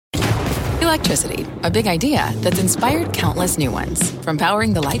Electricity, a big idea that's inspired countless new ones. From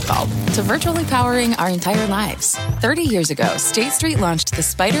powering the light bulb to virtually powering our entire lives. 30 years ago, State Street launched the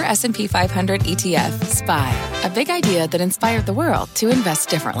SPDR S&P 500 ETF, SPY. A big idea that inspired the world to invest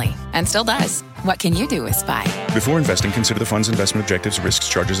differently. And still does. What can you do with SPY? Before investing, consider the fund's investment objectives, risks,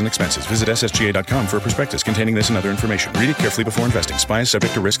 charges, and expenses. Visit ssga.com for a prospectus containing this and other information. Read it carefully before investing. SPY is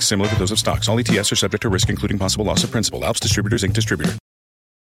subject to risks similar to those of stocks. All ETFs are subject to risk, including possible loss of principal. Alps Distributors, Inc. Distributor.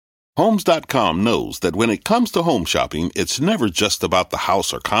 Homes.com knows that when it comes to home shopping, it's never just about the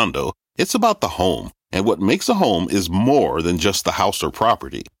house or condo. It's about the home. And what makes a home is more than just the house or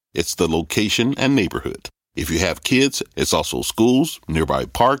property. It's the location and neighborhood. If you have kids, it's also schools, nearby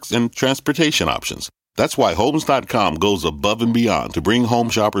parks, and transportation options. That's why Homes.com goes above and beyond to bring home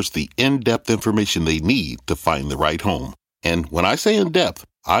shoppers the in-depth information they need to find the right home. And when I say in-depth,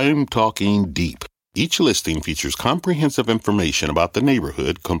 I'm talking deep. Each listing features comprehensive information about the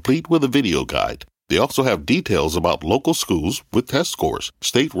neighborhood, complete with a video guide. They also have details about local schools with test scores,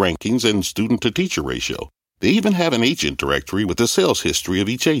 state rankings, and student-to-teacher ratio. They even have an agent directory with the sales history of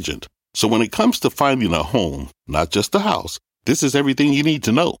each agent. So when it comes to finding a home, not just a house, this is everything you need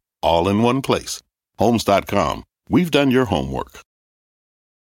to know, all in one place. Homes.com. We've done your homework.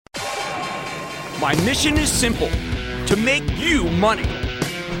 My mission is simple, to make you money.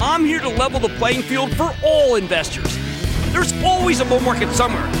 I'm here to level the playing field for all investors. There's always a bull market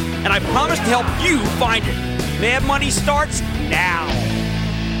somewhere, and I promise to help you find it. Mad Money starts now.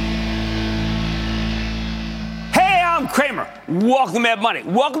 Hey, I'm Cramer. Welcome to Mad Money.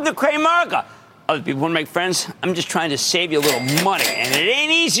 Welcome to Cramerica. Other people want to make friends? I'm just trying to save you a little money, and it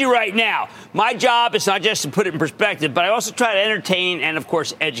ain't easy right now. My job is not just to put it in perspective, but I also try to entertain and, of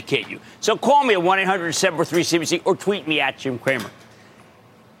course, educate you. So call me at 1-800-743-CBC or tweet me at Jim Cramer.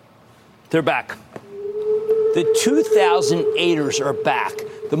 They're back. The 2008ers are back.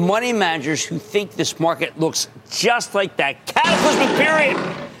 The money managers who think this market looks just like that cataclysmic period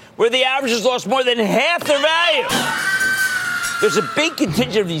where the averages lost more than half their value. There's a big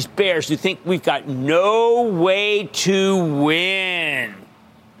contingent of these bears who think we've got no way to win.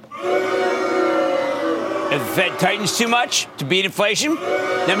 If the Fed tightens too much to beat inflation,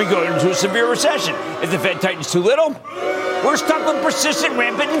 then we go into a severe recession. If the Fed tightens too little, we're stuck with persistent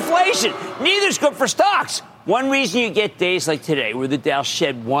rampant inflation. Neither's good for stocks. One reason you get days like today where the Dow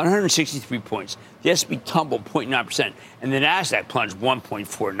shed 163 points, the S&P tumbled 0.9%, and the Nasdaq plunged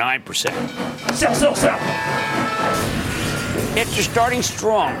 1.49%. Sell. After starting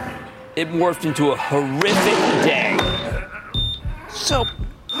strong, it morphed into a horrific day. So,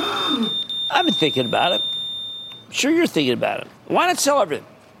 I've been thinking about it. I'm sure you're thinking about it. Why not sell everything?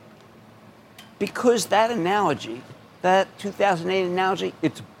 Because that analogy, that 2008 analogy,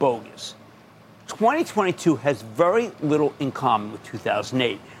 it's bogus. 2022 has very little in common with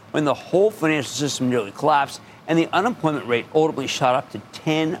 2008, when the whole financial system nearly collapsed and the unemployment rate ultimately shot up to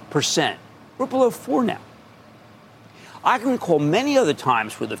 10%. We're below 4 now. I can recall many other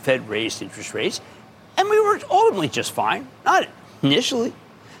times where the Fed raised interest rates, and we were ultimately just fine. Not initially.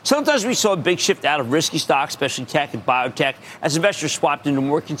 Sometimes we saw a big shift out of risky stocks, especially tech and biotech, as investors swapped into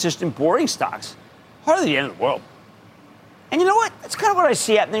more consistent, boring stocks. Hardly the end of the world. And you know what? That's kind of what I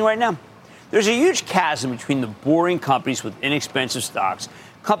see happening right now. There's a huge chasm between the boring companies with inexpensive stocks,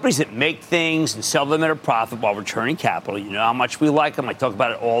 companies that make things and sell them at a profit while returning capital. You know how much we like them. I talk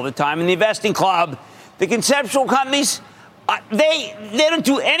about it all the time in the investing club. The conceptual companies, they don't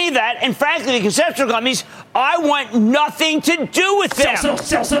do any of that. And frankly, the conceptual companies, I want nothing to do with them. Sell.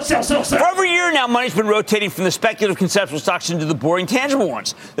 For over a year now, money's been rotating from the speculative conceptual stocks into the boring tangible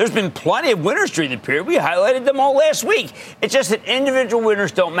ones. There's been plenty of winners during the period. We highlighted them all last week. It's just that individual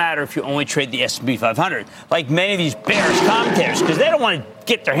winners don't matter if you only trade the S&P 500, like many of these bearish commentators, because they don't want to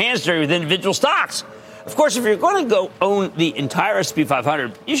get their hands dirty with individual stocks. Of course, if you're going to go own the entire S&P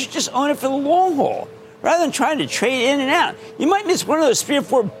 500, you should just own it for the long haul, rather than trying to trade in and out. You might miss one of those 3 or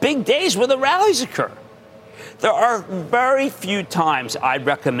 4 big days where the rallies occur. There are very few times I'd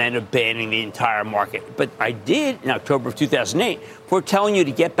recommend abandoning the entire market, but I did in October of 2008 for telling you to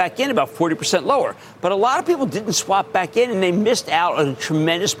get back in about 40% lower. But a lot of people didn't swap back in, and they missed out on a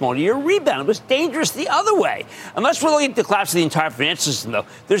tremendous multi-year rebound. It was dangerous the other way. Unless we're looking at the collapse of the entire financial system, though,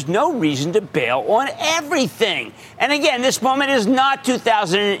 there's no reason to bail on everything. And again, this moment is not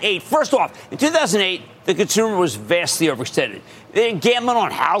 2008. First off, in 2008, the consumer was vastly overextended. They're gambling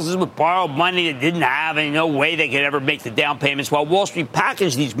on houses with borrowed money they didn't have, and no way they could ever make the down payments, while Wall Street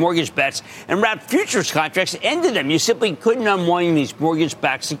packaged these mortgage bets and wrapped futures contracts into them. You simply couldn't unwind these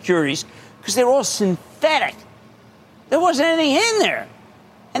mortgage-backed securities because they were all synthetic. There wasn't anything in there.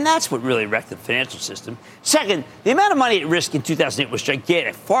 And that's what really wrecked the financial system. Second, the amount of money at risk in 2008 was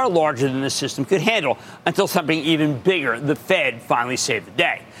gigantic, far larger than the system could handle, until something even bigger, the Fed, finally saved the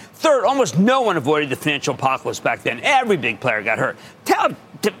day. Third, almost no one avoided the financial apocalypse back then. Every big player got hurt.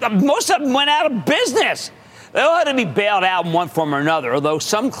 Most of them went out of business. They all had to be bailed out in one form or another, although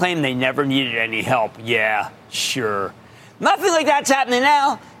some claim they never needed any help. Yeah, sure. Nothing like that's happening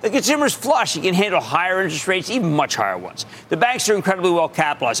now. The consumer's flush. You can handle higher interest rates, even much higher ones. The banks are incredibly well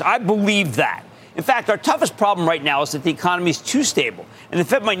capitalized. I believe that. In fact, our toughest problem right now is that the economy is too stable, and the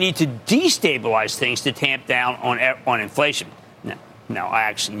Fed might need to destabilize things to tamp down on inflation. No, I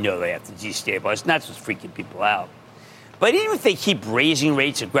actually know they have to destabilize, and that's what's freaking people out. But even if they keep raising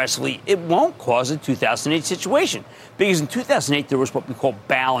rates aggressively, it won't cause a 2008 situation, because in 2008 there was what we call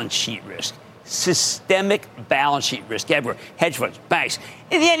balance sheet risk. Systemic balance sheet risk everywhere. Hedge funds, banks.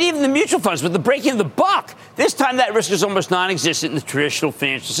 In the end, even the mutual funds with the breaking of the buck. This time, that risk is almost non-existent in the traditional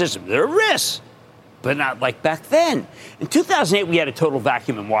financial system. There are risks, but not like back then. In 2008, we had a total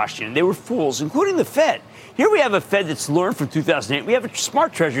vacuum in Washington. They were fools, including the Fed. Here we have a Fed that's learned from 2008. We have a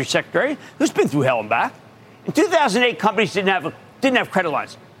smart Treasury Secretary who's been through hell and back. In 2008, companies didn't have credit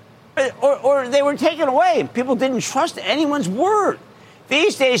lines, or they were taken away, and people didn't trust anyone's word.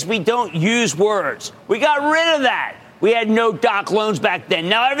 These days, we don't use words. We got rid of that. We had no doc loans back then.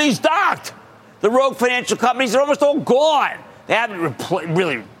 Now everything's docked. The rogue financial companies are almost all gone. They haven't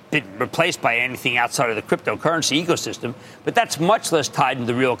really been replaced by anything outside of the cryptocurrency ecosystem, but that's much less tied to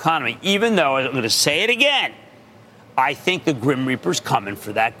the real economy, even though, I'm going to say it again, I think the Grim Reaper's coming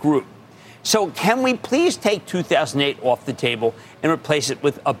for that group. So can we please take 2008 off the table and replace it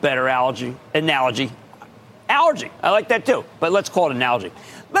with a better analogy? Allergy. I like that, too. But let's call it analogy.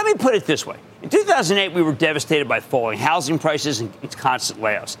 Let me put it this way. In 2008, we were devastated by falling housing prices and constant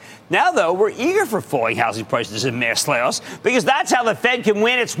layoffs. Now, though, we're eager for falling housing prices and mass layoffs because that's how the Fed can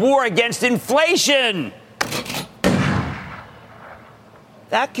win its war against inflation.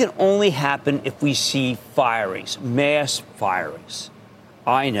 That can only happen if we see firings, mass firings.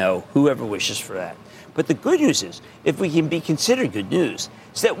 I know, whoever wishes for that. But the good news is, if we can be considered good news,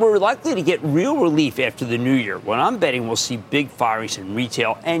 is that we're likely to get real relief after the new year, when I'm betting we'll see big firings in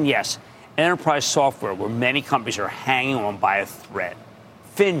retail and, yes, enterprise software, where many companies are hanging on by a thread.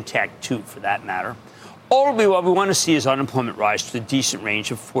 Fintech, too, for that matter. Ultimately, what we want to see is unemployment rise to a decent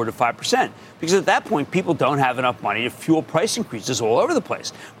range of 4 to 5%, because at that point, people don't have enough money to fuel price increases all over the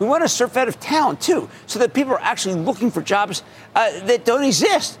place. We want to surf out of town, too, so that people are actually looking for jobs that don't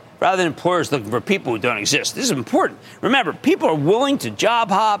exist, rather than employers looking for people who don't exist. This is important. Remember, people are willing to job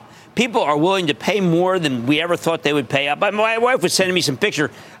hop. People are willing to pay more than we ever thought they would pay. My wife was sending me some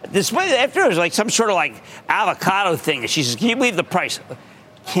picture. This way, after it was like some sort of like avocado thing. She says, "Can you believe the price?"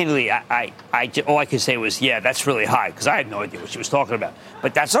 Candidly, all I could say was, yeah, that's really high, because I had no idea what she was talking about.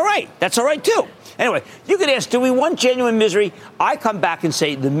 But that's all right. That's all right, too. Anyway, you could ask, do we want genuine misery? I come back and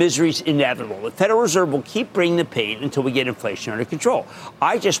say the misery's inevitable. The Federal Reserve will keep bringing the pain until we get inflation under control.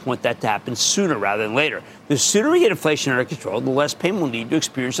 I just want that to happen sooner rather than later. The sooner we get inflation under control, the less pain we'll need to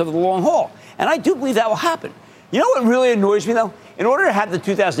experience over the long haul. And I do believe that will happen. You know what really annoys me, though? In order to have the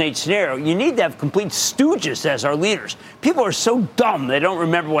 2008 scenario, you need to have complete stooges as our leaders. People are so dumb they don't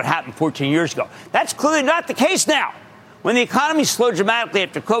remember what happened 14 years ago. That's clearly not the case now. When the economy slowed dramatically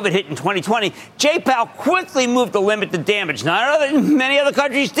after COVID hit in 2020, J-Powell quickly moved to limit the damage. Many other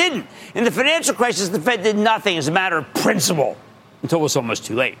countries didn't. In the financial crisis, the Fed did nothing as a matter of principle until it was almost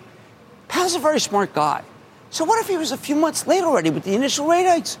too late. Powell's a very smart guy. So what if he was a few months late already with the initial rate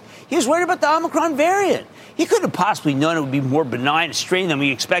hikes? He was worried about the Omicron variant. He couldn't have possibly known it would be more benign a strain than we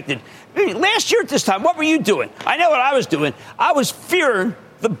expected. Last year at this time, what were you doing? I know what I was doing. I was fearing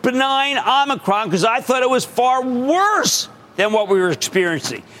the benign Omicron because I thought it was far worse than what we were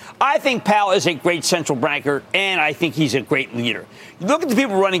experiencing. I think Powell is a great central banker, and I think he's a great leader. You look at the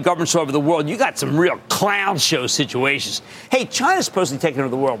people running governments all over the world, you got some real clown show situations. Hey, China's supposed to be taking over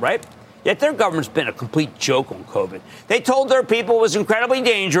the world, right? Yet their government's been a complete joke on COVID. They told their people it was incredibly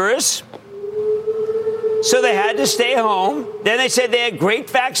dangerous, so they had to stay home. Then they said they had great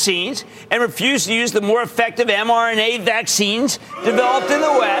vaccines and refused to use the more effective mRNA vaccines developed in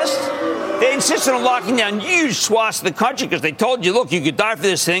the West. They insisted on locking down huge swaths of the country because they told you, look, you could die for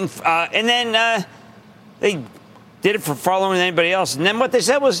this thing. And then they did it for far longer than anybody else. And then what they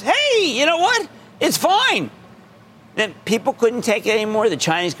said was, hey, you know what? It's fine. Then people couldn't take it anymore. The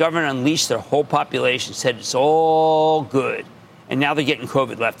Chinese government unleashed their whole population, said it's all good. And now they're getting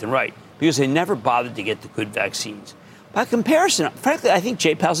COVID left and right because they never bothered to get the good vaccines. By comparison, frankly, I think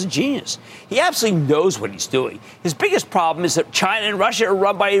Jay Powell's a genius. He absolutely knows what he's doing. His biggest problem is that China and Russia are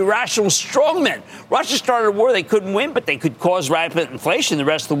run by irrational strongmen. Russia started a war they couldn't win, but they could cause rapid inflation in the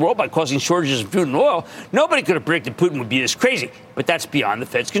rest of the world by causing shortages of food and oil. Nobody could have predicted Putin would be this crazy, but that's beyond the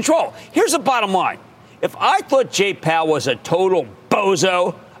Fed's control. Here's the bottom line. If I thought Jay Powell was a total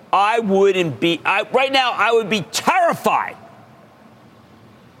bozo, right now I would be terrified.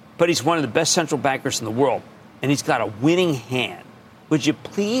 But he's one of the best central bankers in the world. And he's got a winning hand. Would you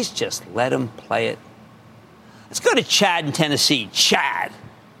please just let him play it? Let's go to Chad in Tennessee. Chad.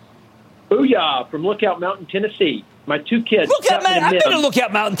 Booyah from Lookout Mountain, Tennessee. My two kids. I've been to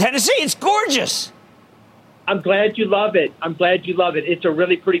Lookout Mountain, Tennessee. It's gorgeous. I'm glad you love it. It's a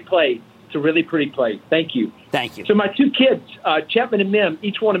really pretty place. Thank you. Thank you. So my two kids, Chapman and Mim,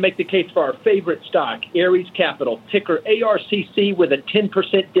 each want to make the case for our favorite stock, Ares Capital, ticker ARCC with a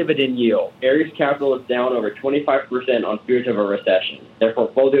 10% dividend yield. Ares Capital is down over 25% on fears of a recession. Their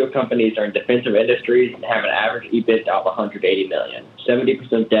portfolio companies are in defensive industries and have an average EBITDA of $180 million.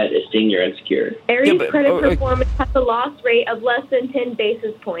 70% debt is senior unsecured. Ares credit performance has a loss rate of less than 10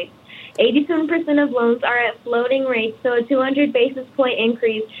 basis points. 87% of loans are at floating rates, so a 200 basis point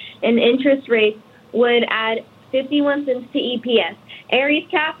increase in interest rates would add 51 cents to EPS. Ares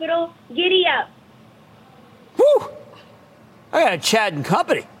Capital, giddy up. Whew. I got Chad and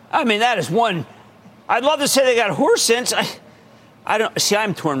Company. I mean, that is one. I'd love to say they got horse sense. I don't see.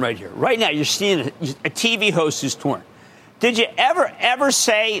 I'm torn right here. Right now, you're seeing a TV host who's torn. Did you ever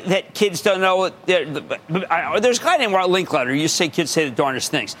say that kids don't know what there's a guy named Art Linkletter. You say kids say the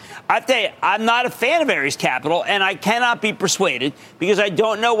darndest things. I tell you, I'm not a fan of Ares Capital, and I cannot be persuaded because I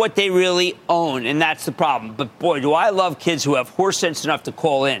don't know what they really own, and that's the problem. But, boy, do I love kids who have horse sense enough to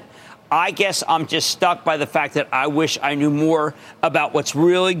call in. I guess I'm just stuck by the fact that I wish I knew more about what's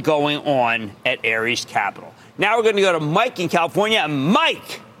really going on at Ares Capital. Now we're going to go to Mike in California.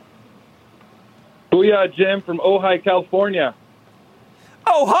 Mike! Booyah, Jim from Ojai, California.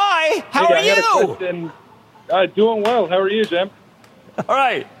 Oh, hi. How are you? Doing well. How are you, Jim? All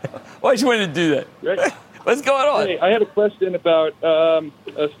right. Why'd you want to do that? Great. What's going on? Hey, I had a question about a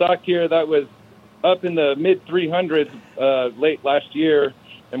stock here that was up in the mid-300s late last year.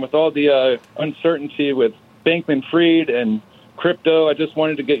 And with all the uncertainty with Bankman-Fried and crypto, I just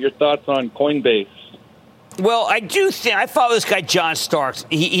wanted to get your thoughts on Coinbase. Well, I do think I follow this guy, John Starks.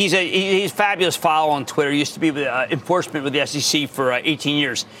 He's a fabulous follow on Twitter. He used to be with enforcement with the SEC for 18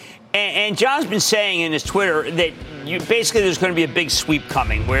 years. And John's been saying in his Twitter that basically there's going to be a big sweep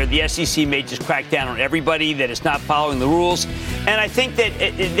coming where the SEC may just crack down on everybody that is not following the rules. And I think that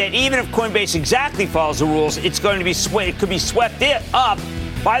even if Coinbase exactly follows the rules, it's going to be it could be swept up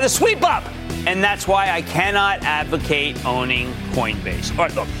by the sweep up. And that's why I cannot advocate owning Coinbase. All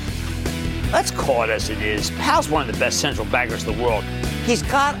right, look. Let's call it as it is. Powell's one of the best central bankers in the world. He's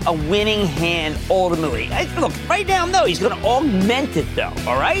got a winning hand ultimately. Look, right now, no, he's going to augment it, though,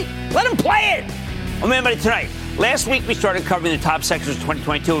 all right? Let him play it. Well, man, tonight, last week we started covering the top sectors of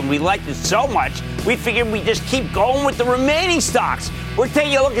 2022, and we liked it so much, we figured we'd just keep going with the remaining stocks. We're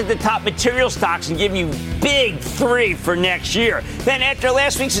taking a look at the top material stocks and giving you big three for next year. Then after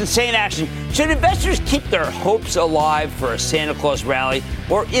last week's insane action, should investors keep their hopes alive for a Santa Claus rally,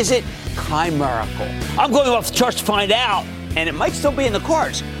 or is it chimerical? I'm going off the charts to find out, and it might still be in the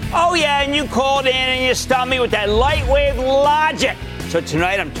cards. Oh, yeah, and you called in and you stumped me with that lightweight logic. So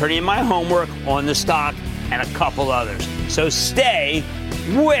tonight I'm turning in my homework on the stock and a couple others. So stay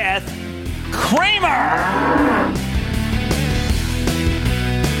with Cramer.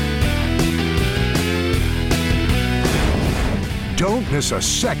 Don't miss a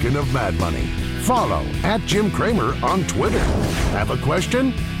second of Mad Money. Follow @JimCramer on Twitter. Have a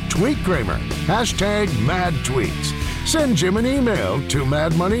question? Tweet Cramer. #MadTweets. Send Jim an email to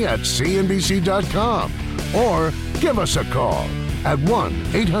madmoney@cnbc.com or give us a call at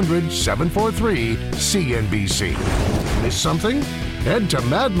 1-800-743-CNBC. Miss something? Head to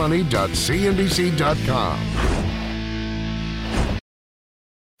madmoney.cnbc.com.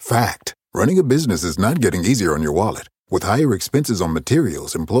 Fact. Running a business is not getting easier on your wallet. With higher expenses on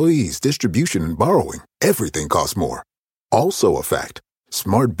materials, employees, distribution, and borrowing, everything costs more. Also a fact.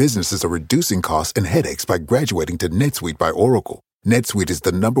 Smart businesses are reducing costs and headaches by graduating to NetSuite by Oracle. NetSuite is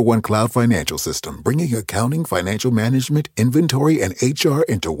the #1 cloud financial system, bringing accounting, financial management, inventory, and HR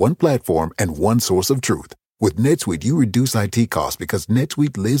into one platform and one source of truth. With NetSuite, you reduce IT costs because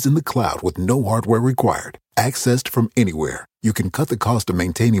NetSuite lives in the cloud with no hardware required. Accessed from anywhere, you can cut the cost of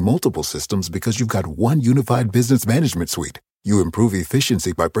maintaining multiple systems because you've got one unified business management suite. You improve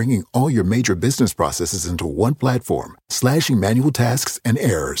efficiency by bringing all your major business processes into one platform, slashing manual tasks and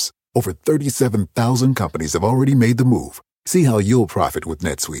errors. Over 37,000 companies have already made the move. See how you'll profit with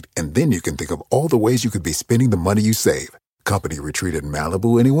NetSuite, and then you can think of all the ways you could be spending the money you save. Company retreat in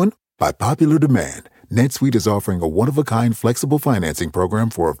Malibu, anyone? By popular demand, NetSuite is offering a one-of-a-kind flexible financing program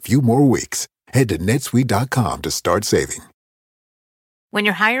for a few more weeks. Head to netsuite.com to start saving. When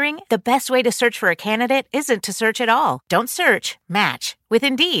you're hiring, the best way to search for a candidate isn't to search at all. Don't search, match with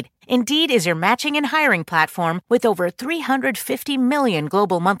Indeed. Indeed is your matching and hiring platform with over 350 million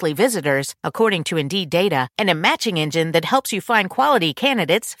global monthly visitors, according to Indeed data, and a matching engine that helps you find quality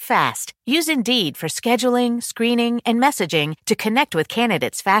candidates fast. Use Indeed for scheduling, screening, and messaging to connect with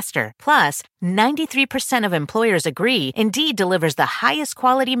candidates faster. Plus, 93% of employers agree Indeed delivers the highest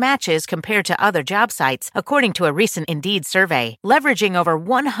quality matches compared to other job sites, according to a recent Indeed survey. Leveraging over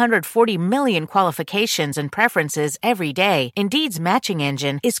 140 million qualifications and preferences every day, Indeed's matching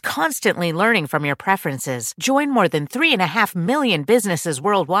engine is constantly learning from your preferences. Join more than 3.5 million businesses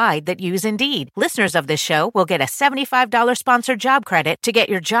worldwide that use Indeed. Listeners of this show will get a $75 sponsored job credit to get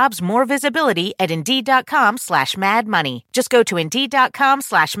your jobs more visibility at Indeed.com/madmoney. Just go to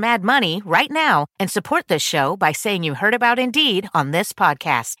Indeed.com/madmoney right now and support this show by saying you heard about Indeed on this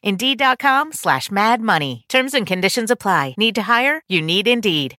podcast. Indeed.com/madmoney. Terms and conditions apply. Need to hire? You need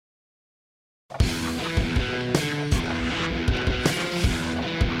Indeed.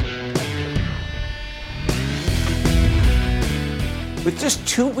 With just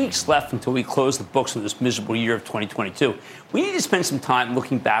 2 weeks left until we close the books on this miserable year of 2022, we need to spend some time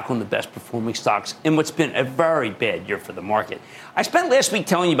looking back on the best performing stocks in what's been a very bad year for the market. I spent last week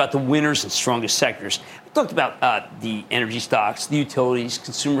telling you about the winners and strongest sectors. I talked about the energy stocks, the utilities,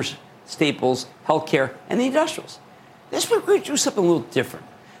 consumer staples, healthcare, and the industrials. This week we're going to do something a little different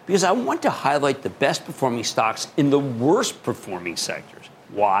because I want to highlight the best performing stocks in the worst performing sectors.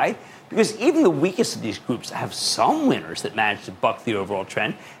 Why? Because even the weakest of these groups have some winners that manage to buck the overall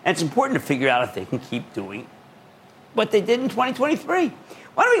trend, and it's important to figure out if they can keep doing what they did in 2023.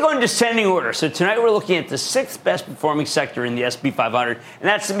 Why don't we go in descending order? So tonight we're looking at the sixth best performing sector in the S&P 500, and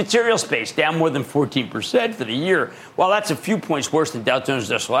that's the material space, down more than 14% for the year. While that's a few points worse than Dow Jones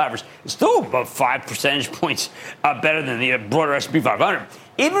Industrial Average, it's still about 5 percentage points better than the broader S&P 500.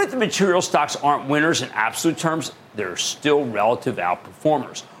 Even if the material stocks aren't winners in absolute terms, they're still relative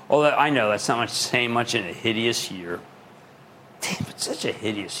outperformers. Although I know that's not much saying much in a hideous year. Damn, it's such a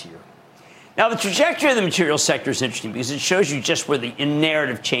hideous year. Now, the trajectory of the material sector is interesting because it shows you just where the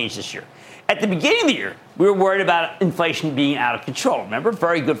narrative changed this year. At the beginning of the year, we were worried about inflation being out of control. Remember,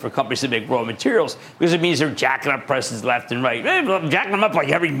 very good for companies that make raw materials because it means they're jacking up prices left and right. They're jacking them up like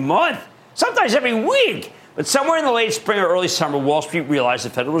every month, sometimes every week. But somewhere in the late spring or early summer, Wall Street realized the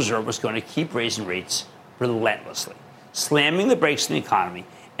Federal Reserve was going to keep raising rates relentlessly, slamming the brakes on the economy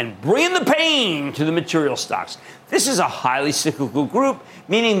and bringing the pain to the material stocks. This is a highly cyclical group,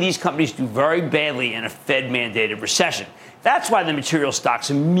 meaning these companies do very badly in a Fed-mandated recession. That's why the material stocks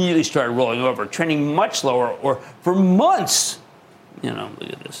immediately started rolling over, trending much lower or for months. Look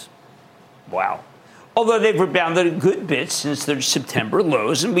at this. Wow. Although they've rebounded a good bit since their September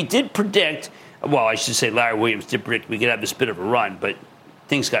lows, and we did predict, well, I should say Larry Williams did predict we could have this bit of a run, but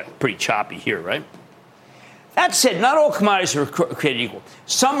things got pretty choppy here, right? That said, not all commodities are created equal.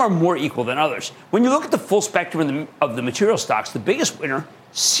 Some are more equal than others. When you look at the full spectrum of the material stocks, the biggest winner,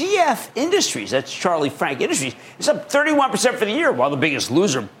 CF Industries, that's Charlie Frank Industries, is up 31% for the year, while the biggest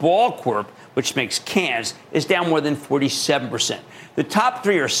loser, Ball Corp, which makes cans, is down more than 47%. The top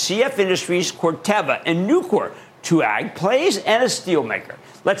three are CF Industries, Corteva, and Nucor, two ag plays and a steel maker.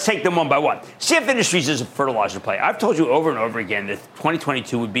 Let's take them one by one. CF Industries is a fertilizer play. I've told you over and over again that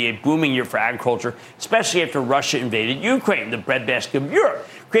 2022 would be a booming year for agriculture, especially after Russia invaded Ukraine, the breadbasket of Europe,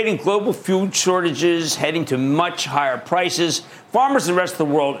 creating global food shortages, heading to much higher prices. Farmers in the rest of the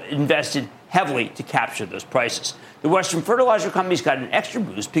world invested heavily to capture those prices. The Western fertilizer companies got an extra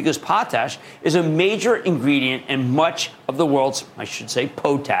boost because potash is a major ingredient in much of the world's, I should say,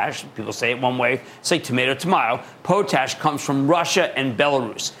 potash. People say it one way, say tomato. Potash comes from Russia and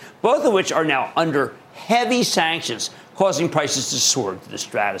Belarus, both of which are now under heavy sanctions, causing prices to soar to the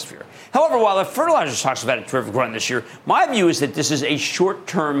stratosphere. However, while the fertilizer stocks have had a terrific run this year, my view is that this is a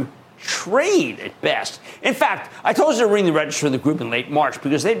short-term trade at best. In fact, I told you to ring the register in the group in late March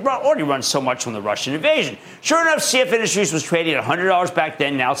because they'd already run so much from the Russian invasion. Sure enough, CF Industries was trading at $100 back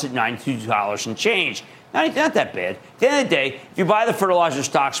then. Now it's at $92 and change. Not that bad. At the end of the day, if you buy the fertilizer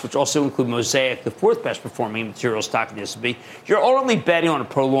stocks, which also include Mosaic, the fourth best performing material stock in the S&P, you're ultimately betting on a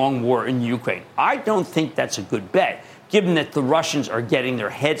prolonged war in Ukraine. I don't think that's a good bet, given that the Russians are getting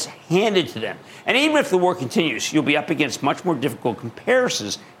their heads handed to them. And even if the war continues, you'll be up against much more difficult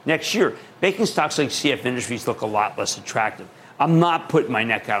comparisons next year, making stocks like CF Industries look a lot less attractive. I'm not putting my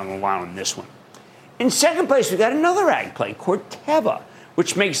neck out on the line on this one. In second place, we got another ag play, Corteva,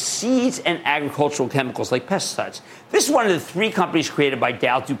 which makes seeds and agricultural chemicals like pesticides. This is one of the 3 companies created by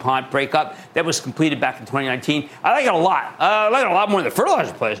Dow-DuPont breakup that was completed back in 2019. I like it a lot. I like it a lot more than the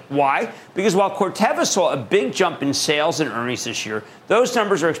fertilizer plays. Why? Because while Corteva saw a big jump in sales and earnings this year, those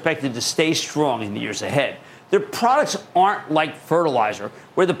numbers are expected to stay strong in the years ahead. Their products aren't like fertilizer,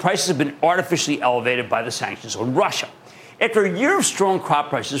 where the prices have been artificially elevated by the sanctions on Russia. After a year of strong crop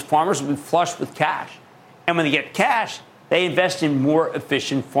prices, farmers will be flush with cash. And when they get cash, they invest in more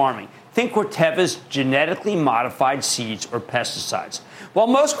efficient farming. Think Corteva's genetically modified seeds or pesticides. While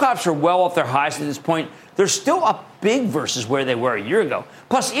most crops are well off their highs at this point, they're still up big versus where they were a year ago.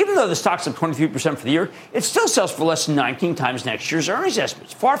 Plus, even though the stock's up 23% for the year, it still sells for less than 19 times next year's earnings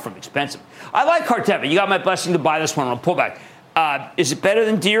estimates. Far from expensive. I like Corteva. You got my blessing to buy this one on a pullback. Is it better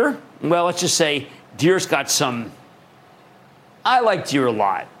than Deere? Well, let's just say Deere's got some... I like Deere a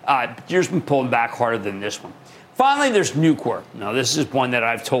lot. Deere's been pulling back harder than this one. Finally, there's Nucor. Now, this is one that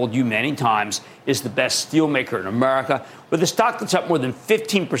I've told you many times is the best steel maker in America, with a stock that's up more than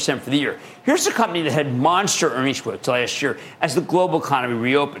 15% for the year. Here's a company that had monster earnings growth last year as the global economy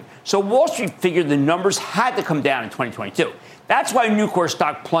reopened. So Wall Street figured the numbers had to come down in 2022. That's why Nucor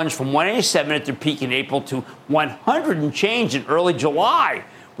stock plunged from 187 at their peak in April to 100 and change in early July.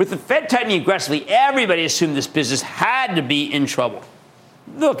 With the Fed tightening aggressively, everybody assumed this business had to be in trouble.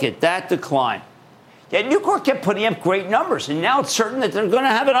 Look at that decline. Yet Nucor kept putting up great numbers, and now it's certain that they're going to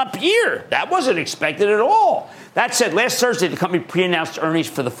have an up year. That wasn't expected at all. That said, last Thursday, the company pre-announced earnings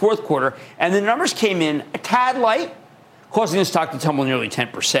for the fourth quarter, and the numbers came in a tad light, causing the stock to tumble nearly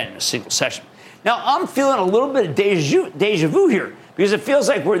 10% in a single session. Now, I'm feeling a little bit of deja vu here, because it feels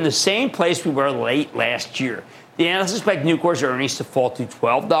like we're in the same place we were late last year. The analysts expect Nucor's earnings to fall to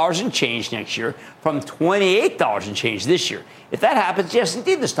 $12 and change next year from $28 and change this year. If that happens, yes,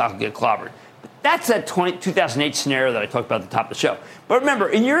 indeed, the stock will get clobbered. That's that 2008 scenario that I talked about at the top of the show. But remember,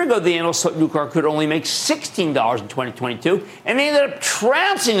 a year ago, the analysts thought Nucor could only make $16 in 2022, and they ended up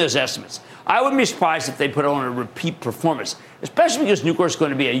trouncing those estimates. I wouldn't be surprised if they put on a repeat performance, especially because Nucor is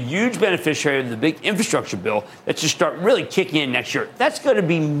going to be a huge beneficiary of the big infrastructure bill that should start really kicking in next year. That's going to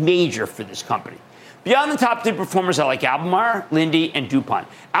be major for this company. Beyond the top 3 performers, I like Albemarle, Linde, and DuPont.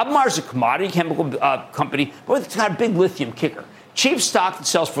 Albemarle is a commodity chemical company, but it's got a big lithium kicker. Cheap stock that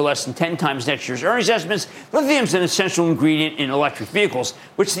sells for less than 10 times next year's earnings estimates. Lithium is an essential ingredient in electric vehicles,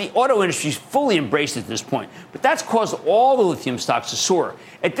 which the auto industry is fully embraced at this point. But that's caused all the lithium stocks to soar.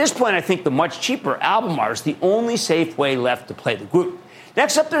 At this point, I think the much cheaper Albemarle is the only safe way left to play the group.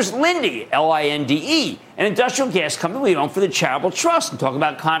 Next up, there's Linde, L-I-N-D-E, an industrial gas company we own for the Charitable Trust and talk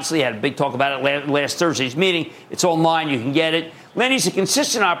about it constantly. Had a big talk about it last Thursday's meeting. It's online. You can get it. Linde's a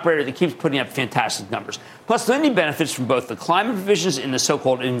consistent operator that keeps putting up fantastic numbers. Plus, Linde benefits from both the climate provisions in the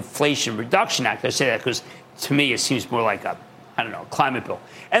so-called Inflation Reduction Act. I say that because, to me, it seems more like a climate bill.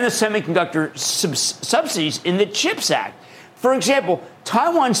 And the semiconductor subsidies in the CHIPS Act. For example,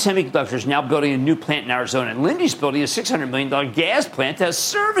 Taiwan Semiconductor is now building a new plant in Arizona, and Linde's building a $600 million gas plant to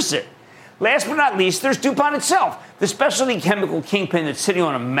service it. Last but not least, there's DuPont itself, the specialty chemical kingpin that's sitting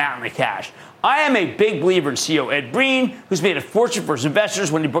on a mountain of cash. I am a big believer in CEO Ed Breen, who's made a fortune for his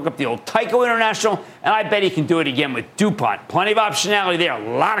investors when he broke up the old Tyco International, and I bet he can do it again with DuPont. Plenty of optionality there,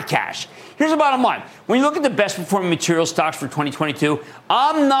 a lot of cash. Here's the bottom line. When you look at the best performing material stocks for 2022,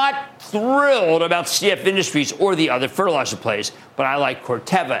 I'm not thrilled about CF Industries or the other fertilizer plays, but I like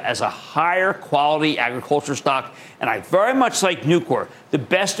Corteva as a higher quality agriculture stock, and I very much like Nucor, the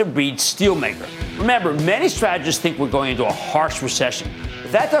best of breed steelmaker. Remember, many strategists think we're going into a harsh recession.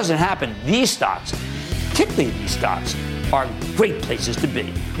 If that doesn't happen, these stocks, particularly these stocks, are great places to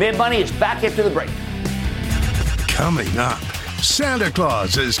be. Mad Money is back after the break. Coming up, Santa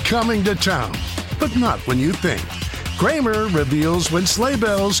Claus is coming to town, but not when you think. Cramer reveals when sleigh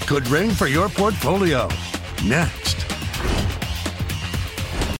bells could ring for your portfolio. Next.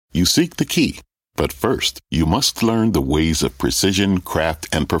 You seek the key, but first, you must learn the ways of precision, craft,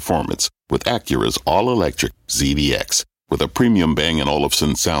 and performance with Acura's all-electric ZDX. With a premium Bang &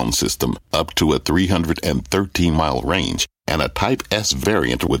 Olufsen sound system up to a 313-mile range and a Type S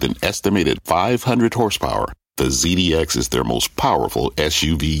variant with an estimated 500 horsepower, the ZDX is their most powerful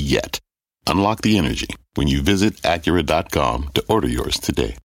SUV yet. Unlock the energy when you visit Acura.com to order yours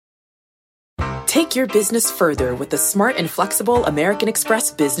today. Take your business further with the smart and flexible American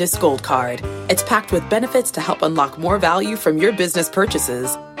Express Business Gold Card. It's packed with benefits to help unlock more value from your business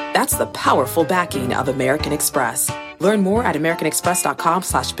purchases. That's the powerful backing of American Express. Learn more at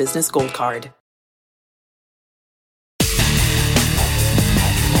americanexpress.com/businessgoldcard.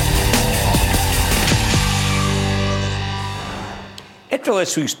 After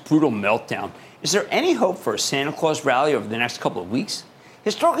last week's brutal meltdown, is there any hope for a Santa Claus rally over the next couple of weeks?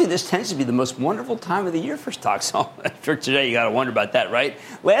 Historically, this tends to be the most wonderful time of the year for stocks. So after today, you got to wonder about that, right?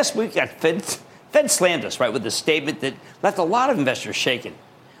 Last week, Fed slammed us, right, with a statement that left a lot of investors shaken,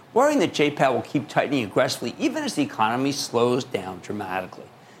 worrying that J-Powell will keep tightening aggressively even as the economy slows down dramatically.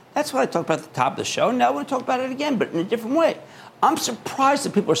 That's what I talked about at the top of the show. Now I want to talk about it again, but in a different way. I'm surprised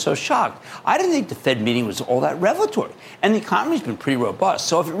that people are so shocked. I didn't think the Fed meeting was all that revelatory, and the economy's been pretty robust.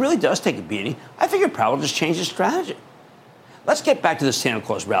 So if it really does take a beating, I figure Powell will just change his strategy. Let's get back to the Santa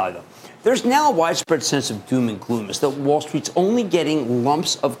Claus rally, though. There's now a widespread sense of doom and gloom as though Wall Street's only getting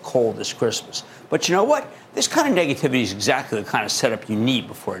lumps of coal this Christmas. But you know what? This kind of negativity is exactly the kind of setup you need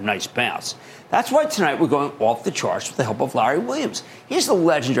before a nice bounce. That's why tonight we're going off the charts with the help of Larry Williams. He's the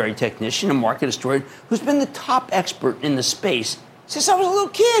legendary technician and market historian who's been the top expert in the space since I was a little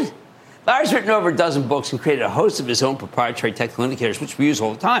kid. Larry's written over a dozen books and created a host of his own proprietary technical indicators, which we use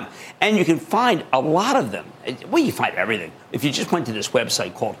all the time. And you can find a lot of them. Well, you find everything if you just went to this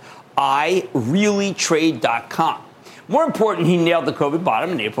website called ireallytrade.com. More important, he nailed the COVID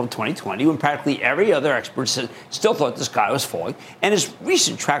bottom in April of 2020 when practically every other expert still thought the sky was falling. And his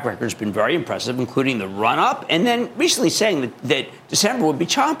recent track record has been very impressive, including the run-up and then recently saying that December would be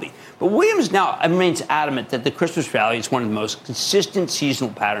choppy. But Williams now remains adamant that the Christmas rally is one of the most consistent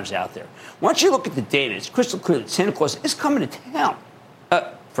seasonal patterns out there. Once you look at the data, it's crystal clear that Santa Claus is coming to town.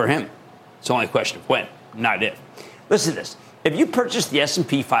 For him. It's only a question of when, not if. Listen to this. If you purchase the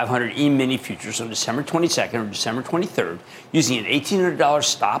S&P 500 E-mini futures on December 22nd or December 23rd using an $1,800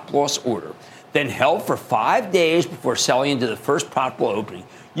 stop-loss order, then held for 5 days before selling into the first profitable opening,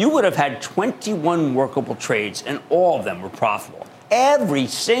 you would have had 21 workable trades, and all of them were profitable. Every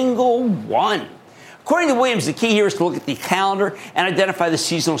single one. According to Williams, the key here is to look at the calendar and identify the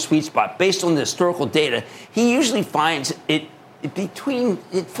seasonal sweet spot. Based on the historical data, he usually finds it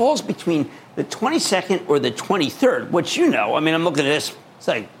falls between the 22nd or the 23rd, which I'm looking at this. It's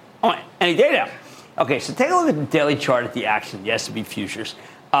like, any day now. Okay, so take a look at the daily chart at the action, the S&P futures,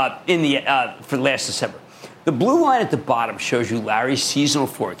 for last December. The blue line at the bottom shows you Larry's seasonal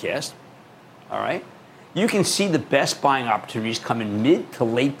forecast. All right? You can see the best buying opportunities come in mid to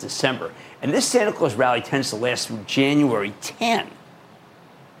late December. And this Santa Claus rally tends to last through January 10.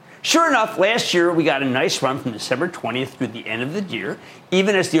 Sure enough, last year we got a nice run from December 20th through the end of the year,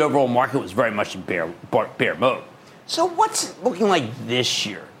 even as the overall market was very much in bear mode. So what's it looking like this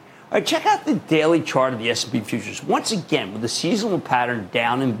year? All right, check out the daily chart of the S&P futures, once again with the seasonal pattern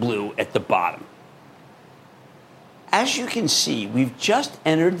down in blue at the bottom. As you can see, we've just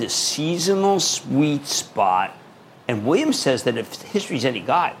entered the seasonal sweet spot, and Williams says that if history's any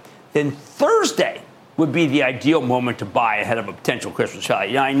guide, then Thursday would be the ideal moment to buy ahead of a potential Christmas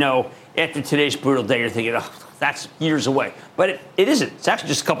rally. I know after today's brutal day, you're thinking, that's years away. But it isn't. It's actually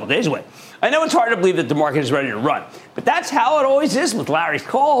just a couple of days away. I know it's hard to believe that the market is ready to run, but that's how it always is with Larry's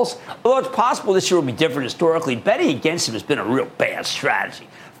calls. Although it's possible this year will be different historically, betting against him has been a real bad strategy.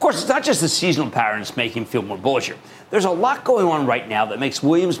 Of course, it's not just the seasonal pattern that's making him feel more bullish here. There's a lot going on right now that makes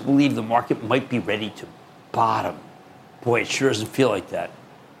Williams believe the market might be ready to bottom. Boy, it sure doesn't feel like that.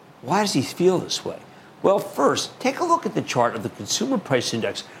 Why does he feel this way? Well, first, take a look at the chart of the Consumer Price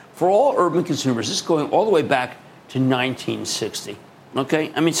Index for all urban consumers. This is going all the way back to 1960.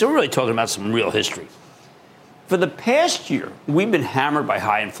 Okay? So we're really talking about some real history. For the past year, we've been hammered by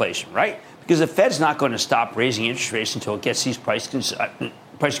high inflation, right? Because the Fed's not going to stop raising interest rates until it gets these price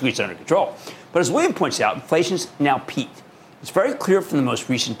increases under control. But as William points out, inflation's now peaked. It's very clear from the most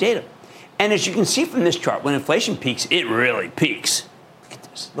recent data. And as you can see from this chart, when inflation peaks, it really peaks.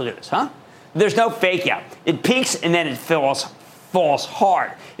 Look at this, huh? There's no fake out. It peaks and then it falls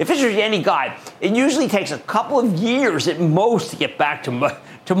hard. If history is any guide, it usually takes a couple of years at most to get back to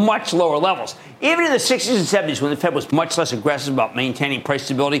much lower levels. Even in the 60s and 70s, when the Fed was much less aggressive about maintaining price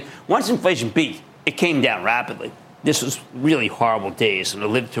stability, once inflation peaked, it came down rapidly. This was really horrible days, and I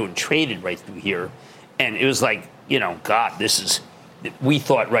lived through and traded right through here. And it was like, we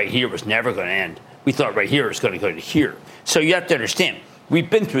thought right here was never going to end. We thought right here was going to go to here. So you have to understand, we've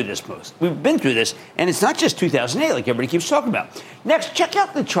been through this and it's not just 2008 like everybody keeps talking about. Next, check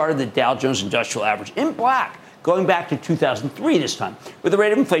out the chart of the Dow Jones Industrial Average in black, going back to 2003 this time, with the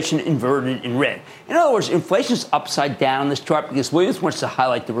rate of inflation inverted in red. In other words, inflation is upside down on this chart because Williams wants to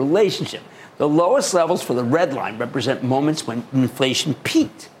highlight the relationship. The lowest levels for the red line represent moments when inflation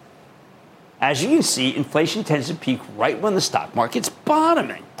peaked. As you can see, inflation tends to peak right when the stock market's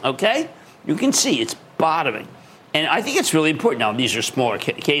bottoming, okay? You can see it's bottoming. And I think it's really important. Now, these are smaller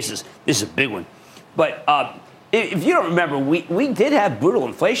cases. This is a big one. But if you don't remember, we did have brutal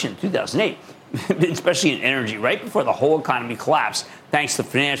inflation in 2008, especially in energy, right before the whole economy collapsed. thanks to the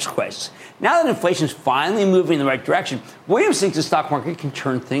financial crisis. Now that inflation is finally moving in the right direction, Williams thinks the stock market can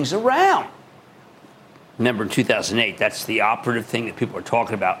turn things around. Remember, in 2008, that's the operative thing that people are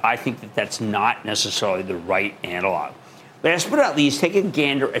talking about. I think that that's not necessarily the right analog. Last but not least, take a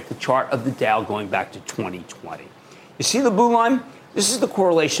gander at the chart of the Dow going back to 2020. You see the blue line? This is the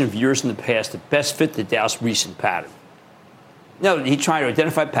correlation of years in the past that best fit the Dow's recent pattern. No, he's trying to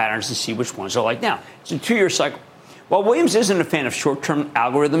identify patterns and see which ones are like now. It's a 2-year cycle. While Williams isn't a fan of short-term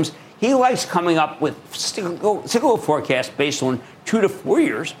algorithms, he likes coming up with cyclical forecasts based on 2 to 4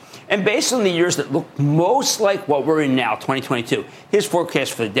 years and based on the years that look most like what we're in now, 2022. His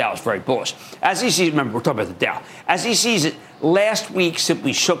forecast for the Dow is very bullish. As he sees, remember, we're talking about the Dow. As he sees it, last week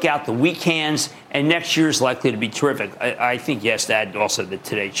simply shook out the weak hands, and next year is likely to be terrific. I think, yes, that also that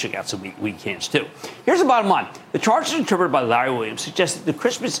today shook out some weak hands, too. Here's the bottom line. The charts interpreted by Larry Williams suggest that the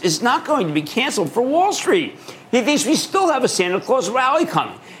Christmas is not going to be canceled for Wall Street. He thinks we still have a Santa Claus rally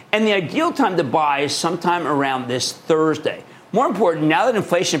coming. And the ideal time to buy is sometime around this Thursday. More important, now that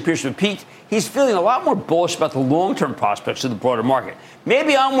inflation appears to have peaked, he's feeling a lot more bullish about the long-term prospects of the broader market.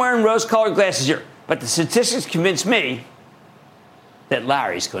 Maybe I'm wearing rose-colored glasses here, but the statistics convince me that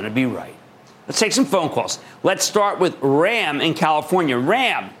Larry's going to be right. Let's take some phone calls. Let's start with Ram in California.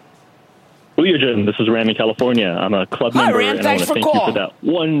 Ram. Booyah, Jim. This is Ram in California. I'm a club member, Ram, and I want to thank you for that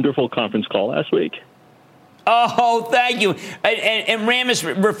wonderful conference call last week. Oh, thank you. And Ram is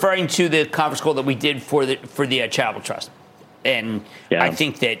referring to the conference call that we did for the Charitable Trust. And yeah. I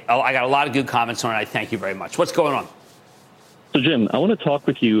think that I got a lot of good comments on it. I thank you very much. What's going on? So, Jim, I want to talk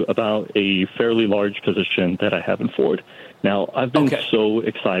with you about a fairly large position that I have in Ford. Now, I've been so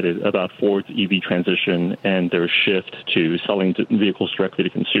excited about Ford's EV transition and their shift to selling vehicles directly to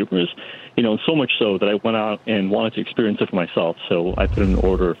consumers, so much so that I went out and wanted to experience it for myself. So I put in an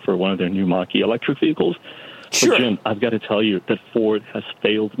order for one of their new Mach-E electric vehicles. Sure. But Jim, I've got to tell you that Ford has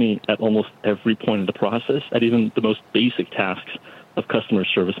failed me at almost every point of the process, at even the most basic tasks of customer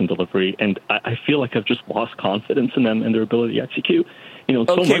service and delivery. And I feel like I've just lost confidence in them and their ability to execute. So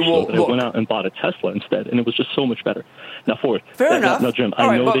much so that I went out and bought a Tesla instead, and it was just so much better. Now, Ford. Fair enough. Now, Jim,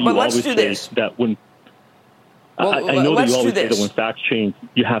 I know that you always say that when I know that you always say that when facts change,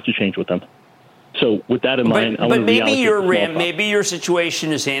 you have to change with them. So with that in mind, I want to reallocate maybe your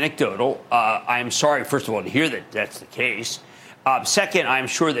situation is anecdotal. I'm sorry, first of all, to hear that that's the case. Second, I'm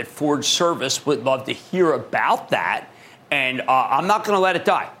sure that Ford Service would love to hear about that, and I'm not going to let it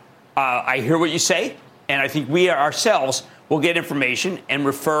die. I hear what you say, and I think we ourselves will get information and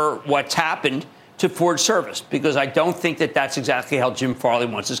refer what's happened to Ford Service, because I don't think that that's exactly how Jim Farley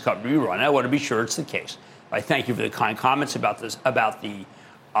wants his company to be run. I want to be sure it's the case. I thank you for the kind comments about this, about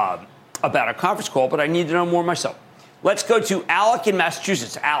our conference call, but I need to know more myself. Let's go to Alec in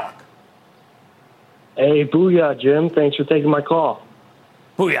Massachusetts. Alec. Hey, booyah, Jim. Thanks for taking my call.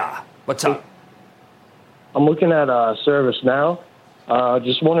 Booyah. What's up? I'm looking at Service now.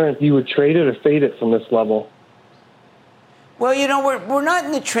 Just wondering if you would trade it or fade it from this level. Well, we're not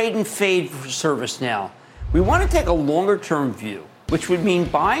in the trade and fade for Service now. We want to take a longer-term view, which would mean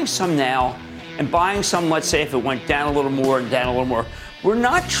buying some now and buying some, let's say, if it went down a little more and down a little more. We're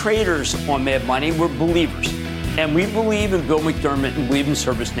not traders on Mad Money. We're believers. And we believe in Bill McDermott and believe in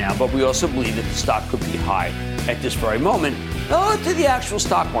Service now, but we also believe that the stock could be high at this very moment relative to the actual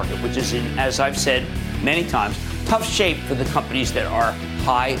stock market, which is in, as I've said many times, tough shape for the companies that are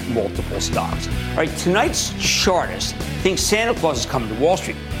high multiple stocks. All right, tonight's chartist thinks Santa Claus is coming to Wall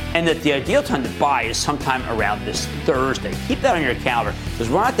Street and that the ideal time to buy is sometime around this Thursday. Keep that on your calendar because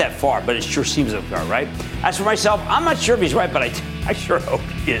we're not that far, but it sure seems like we are, right? As for myself, I'm not sure if he's right, but I sure hope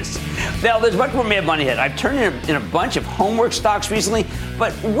he is. Now, there's much more Mad Money ahead. I've turned in a bunch of homework stocks recently,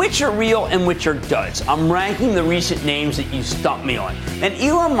 but which are real and which are duds? I'm ranking the recent names that you stumped me on. And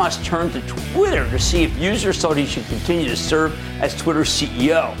Elon Musk turned to Twitter to see if users thought he should continue to serve as Twitter's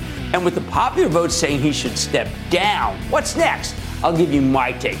CEO. And with the popular vote saying he should step down, what's next? I'll give you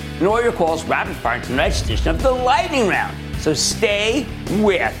my take. And all your calls rapid fire in tonight's edition of the Lightning Round. So stay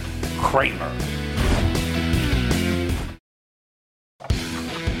with Cramer.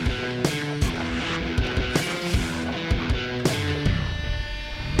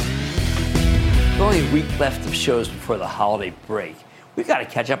 Only a week left of shows before the holiday break. We've got to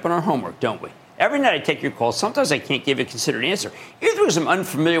catch up on our homework, don't we? Every night I take your calls. Sometimes I can't give a considered answer. Either because I'm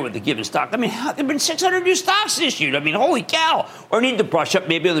unfamiliar with the given stock. I mean, there have been 600 new stocks issued. I mean, holy cow. Or I need to brush up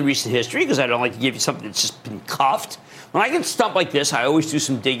maybe on the recent history because I don't like to give you something that's just been cuffed. When I get stumped like this, I always do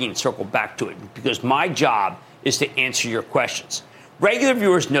some digging and circle back to it because my job is to answer your questions. Regular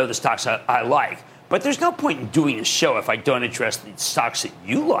viewers know the stocks I like, but there's no point in doing a show if I don't address the stocks that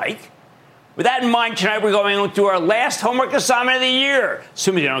you like. With that in mind, tonight we're going to our last homework assignment of the year,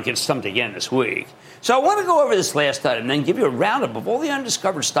 assuming you don't get stumped again this week. So I want to go over this last item and then give you a roundup of all the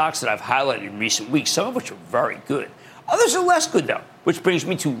undiscovered stocks that I've highlighted in recent weeks, some of which are very good. Others are less good, though, which brings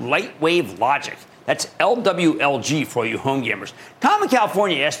me to Lightwave Logic. That's LWLG for all you home gamers. Tom in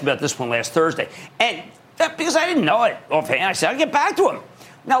California asked me about this one last Thursday, and because I didn't know it offhand, I said I'd get back to him.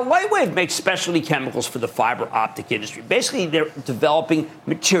 Now, Lightwave makes specialty chemicals for the fiber optic industry. Basically, they're developing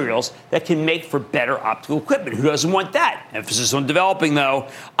materials that can make for better optical equipment. Who doesn't want that? Emphasis on developing, though.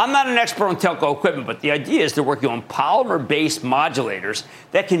 I'm not an expert on telco equipment, but the idea is they're working on polymer-based modulators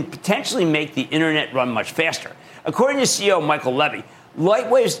that can potentially make the internet run much faster. According to CEO Michael Levy,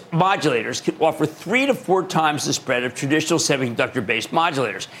 Lightwave's modulators can offer 3 to 4 times the spread of traditional semiconductor-based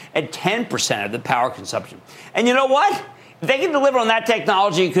modulators at 10% of the power consumption. And you know what? If they can deliver on that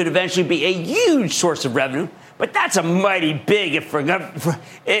technology, it could eventually be a huge source of revenue. But that's a mighty big if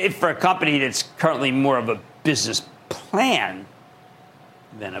for a company that's currently more of a business plan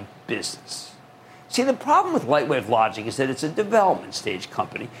than a business. See, the problem with Lightwave Logic is that it's a development stage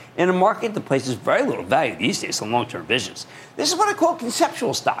company in a market that places very little value these days on long-term visions. This is what I call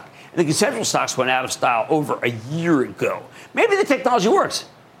conceptual stock. And the conceptual stocks went out of style over a year ago. Maybe the technology works.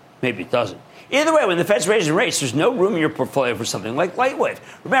 Maybe it doesn't. Either way, when the Fed's raising rates, there's no room in your portfolio for something like Lightwave.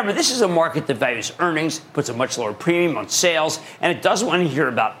 Remember, this is a market that values earnings, puts a much lower premium on sales, and it doesn't want to hear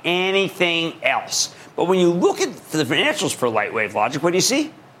about anything else. But when you look at the financials for Lightwave Logic, what do you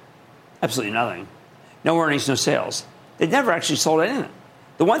see? Absolutely nothing. No earnings, no sales. They've never actually sold anything.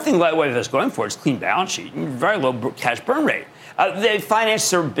 The one thing Lightwave has going for it is clean balance sheet and very low cash burn rate. They finance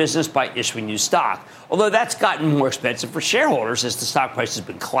their business by issuing new stock, although that's gotten more expensive for shareholders as the stock price has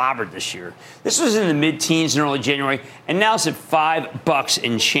been clobbered this year. This was in the mid-teens in early January, and now it's at $5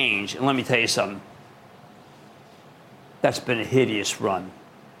 and change. And let me tell you something. That's been a hideous run.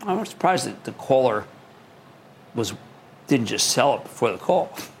 I'm surprised that the caller didn't just sell it before the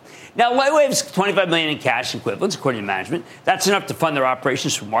call. Now, Lightwave's $25 million in cash equivalents, according to management. That's enough to fund their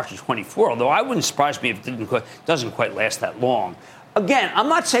operations through March of 24, although I wouldn't surprise me if it doesn't quite last that long. Again, I'm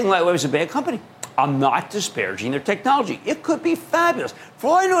not saying Lightwave's a bad company. I'm not disparaging their technology. It could be fabulous. For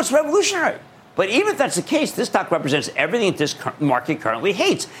all I know, it's revolutionary. But even if that's the case, this stock represents everything that this market currently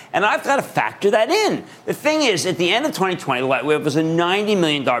hates. And I've got to factor that in. The thing is, at the end of 2020, Lightwave was a $90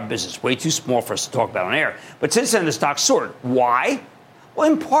 million business, way too small for us to talk about on air. But since then, the stock soared. Why? Well,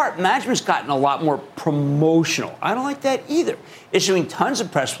 in part, management's gotten a lot more promotional. I don't like that either, issuing tons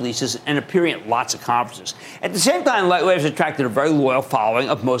of press releases and appearing at lots of conferences. At the same time, Lightwave's attracted a very loyal following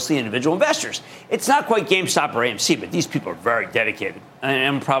of mostly individual investors. It's not quite GameStop or AMC, but these people are very dedicated. And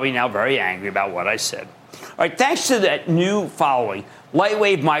I'm probably now very angry about what I said. All right, thanks to that new following,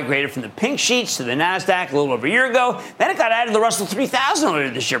 Lightwave migrated from the pink sheets to the NASDAQ a little over a year ago. Then it got added to the Russell 3000 earlier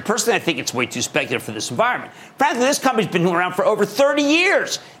this year. Personally, I think it's way too speculative for this environment. Frankly, this company's been around for over 30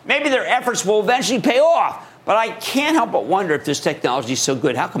 years. Maybe their efforts will eventually pay off. But I can't help but wonder if this technology is so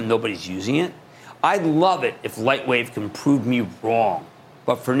good, how come nobody's using it? I'd love it if Lightwave can prove me wrong.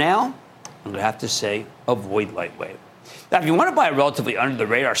 But for now, I'm going to have to say avoid Lightwave. Now, if you want to buy a relatively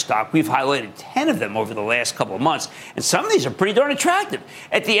under-the-radar stock, we've highlighted 10 of them over the last couple of months, and some of these are pretty darn attractive.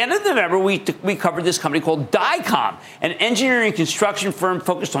 At the end of November, we covered this company called Dycom, an engineering construction firm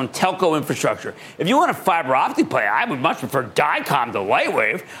focused on telco infrastructure. If you want a fiber optic play, I would much prefer Dycom to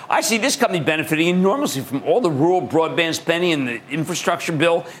Lightwave. I see this company benefiting enormously from all the rural broadband spending and the infrastructure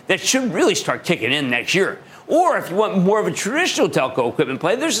bill that should really start kicking in next year. Or if you want more of a traditional telco equipment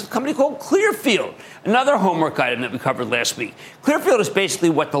play, there's a company called Clearfield, another homework item that we covered last week. Clearfield is basically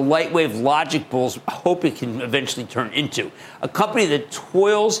what the Lightwave Logic bulls hope it can eventually turn into, a company that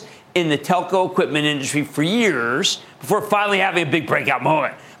toils in the telco equipment industry for years before finally having a big breakout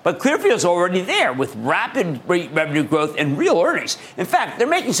moment. But Clearfield's already there with rapid revenue growth and real earnings. In fact, they're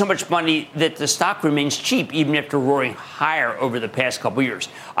making so much money that the stock remains cheap even after roaring higher over the past couple years.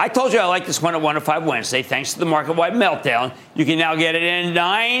 I told you I like this one at 105 Wednesday. Thanks to the market-wide meltdown, you can now get it in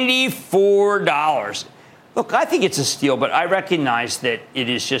 $94. Look, I think it's a steal, but I recognize that it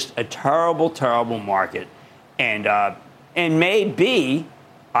is just a terrible, terrible market. And maybe,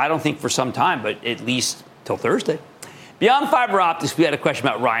 I don't think for some time, but at least till Thursday. Beyond fiber optics, we had a question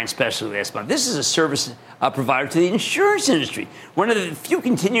about Ryan Specialty last month. This is a service provider to the insurance industry, one of the few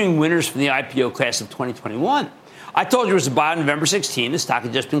continuing winners from the IPO class of 2021. I told you it was a buy on November 16. The stock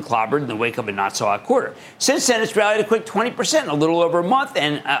had just been clobbered in the wake of a not-so-hot quarter. Since then, it's rallied a quick 20% in a little over a month,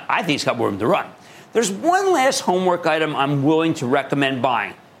 and I think it's got more room to run. There's one last homework item I'm willing to recommend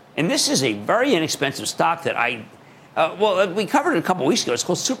buying, and this is a very inexpensive stock that we covered it a couple weeks ago. It's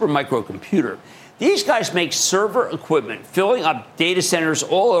called Supermicro Computer. These guys make server equipment, filling up data centers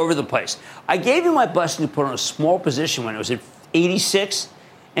all over the place. I gave you my blessing to put on a small position when it was at 86,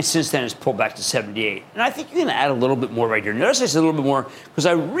 and since then it's pulled back to 78. And I think you're going to add a little bit more right here. Notice I said a little bit more because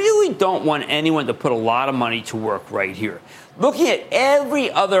I really don't want anyone to put a lot of money to work right here. Looking at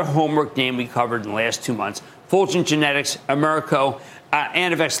every other homework name we covered in the last 2 months, Fulgent Genetics, Americo,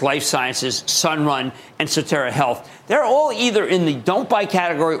 Anavex Life Sciences, Sunrun, and Sotera Health. They're all either in the don't buy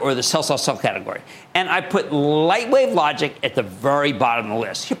category or the sell category. And I put Lightwave Logic at the very bottom of the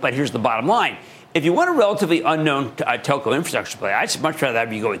list. But here's the bottom line. If you want a relatively unknown telco infrastructure play, I'd much rather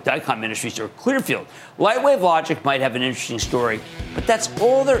have you go with Dycom Industries or Clearfield. Lightwave Logic might have an interesting story, but that's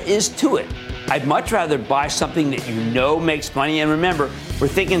all there is to it. I'd much rather buy something that you know makes money. And remember, we're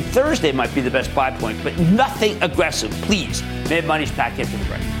thinking Thursday might be the best buy point, but nothing aggressive, please. Mad Money's back after the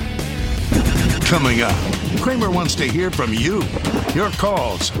break. Coming up, Cramer wants to hear from you. Your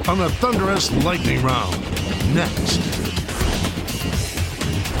calls on the Thunderous Lightning Round. Next.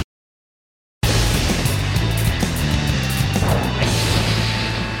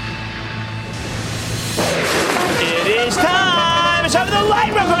 It is time. It's time for the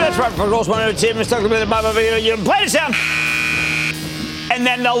Lightning Round. That's right. For those one team, you play this down. And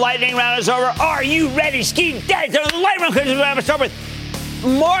then the Lightning Round is over. Are you ready, Ski Daddy? The Lightning Round is over. Start with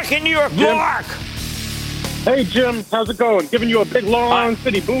Mark in New York. Jim. Mark. Hey, Jim. How's it going? Giving you a big Long Island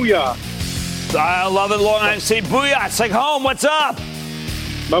City booyah. I love it, Long Island City booyah. It's like home. What's up?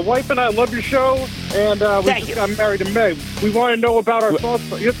 My wife and I love your show, and we just got married in May. We want to know about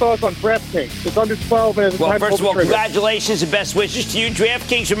your thoughts on DraftKings. It's under 12 and it's well, time first of all, trigger. congratulations and best wishes to you.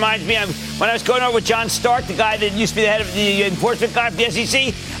 DraftKings reminds me of when I was going over with John Stark, the guy that used to be the head of the enforcement guy for the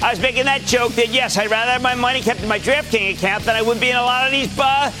SEC. I was making that joke that, yes, I'd rather have my money kept in my DraftKings account than I would be in a lot of these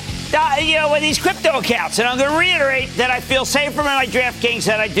with these crypto accounts. And I'm going to reiterate that I feel safer in my DraftKings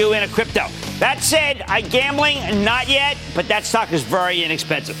than I do in a crypto. That said, gambling, not yet, but that stock is very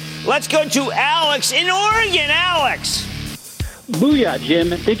inexpensive. Let's go to Alex in Oregon. Alex. Booyah, Jim.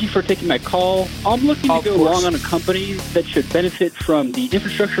 Thank you for taking my call. I'm looking to go long on a company that should benefit from the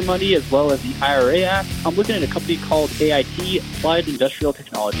infrastructure money as well as the IRA Act. I'm looking at a company called AIT, Applied Industrial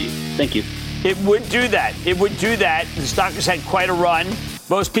Technology. Thank you. It would do that. It would do that. The stock has had quite a run.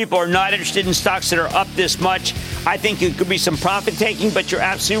 Most people are not interested in stocks that are up this much. I think it could be some profit taking, but you're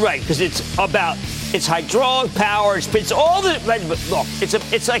absolutely right because it's hydraulic power. It's all the look.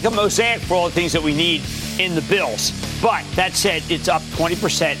 It's like a mosaic for all the things that we need in the bills. But that said, it's up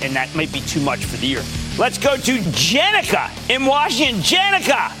 20%, and that might be too much for the year. Let's go to Jenica in Washington.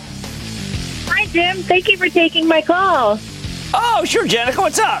 Jenica. Hi, Jim. Thank you for taking my call. Oh, sure, Jenica.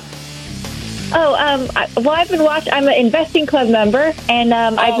 What's up? I've been watching. I'm an Investing Club member, and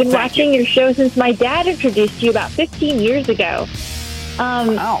I've been watching your show since my dad introduced you about 15 years ago. I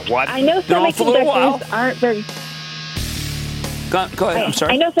know semiconductors aren't very. Go ahead. I'm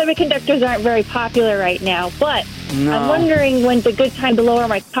sorry. I know semiconductors aren't very popular right now, but I'm wondering when's a good time to lower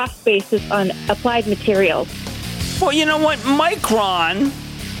my cost basis on Applied Materials. Well, you know what? Micron,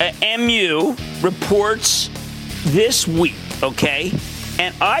 MU, reports this week, okay?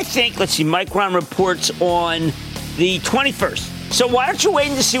 And I think, Micron reports on the 21st. So why don't you wait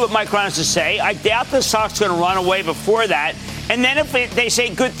to see what Micron has to say? I doubt the stock's going to run away before that. And then if they say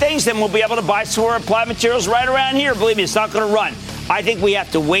good things, then we'll be able to buy some more Applied Materials right around here. Believe me, it's not going to run. I think we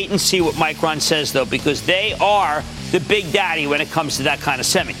have to wait and see what Micron says, though, because they are the big daddy when it comes to that kind of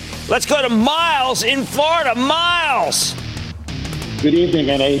semi. Let's go to Miles in Florida. Miles. Good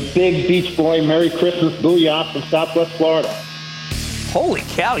evening, and a big Beach Boy Merry Christmas booyah from Southwest Florida. Holy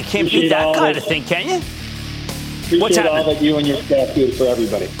cow, you can't beat that kind of thing, can you? What's happening? All that you and your staff do for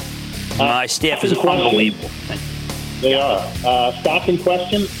everybody. My staff is unbelievable. They are. Stock in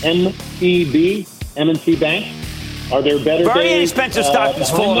question, MCB, M&T Bank. Are there better Very days? Inexpensive stock that's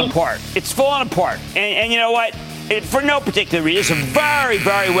falling apart. It's falling apart. And you know what? For no particular reason, it's a very,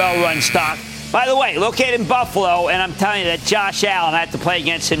 very well-run stock. By the way, located in Buffalo, and I'm telling you that Josh Allen, I have to play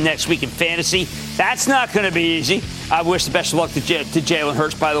against him next week in fantasy. That's not going to be easy. I wish the best of luck to Jalen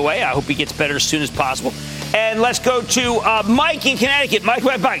Hurts, by the way. I hope he gets better as soon as possible. And let's go to Mike in Connecticut. Mike.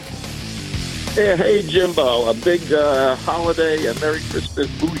 Yeah, hey, Jimbo. A big holiday and Merry Christmas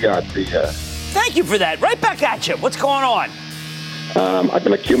booyah to you. Thank you for that. Right back at you. What's going on? I've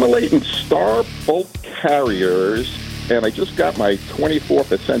been accumulating Star Bulk Carriers, and I just got my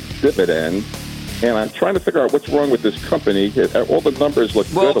 24% dividend. And I'm trying to figure out what's wrong with this company. All the numbers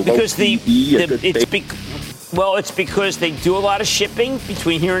look good. Because it's because they do a lot of shipping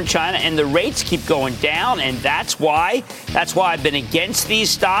between here and China, and the rates keep going down, and that's why I've been against these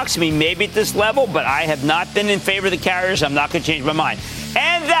stocks. I mean, maybe at this level, but I have not been in favor of the carriers. I'm not going to change my mind.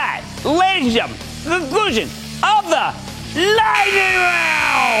 And that, ladies and gentlemen, the conclusion of the Lightning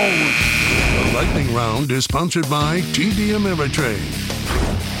Round. The Lightning Round is sponsored by TD Ameritrade.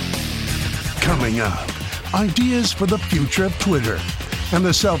 Coming up, ideas for the future of Twitter and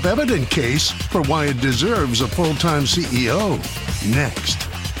the self-evident case for why it deserves a full-time CEO. Next.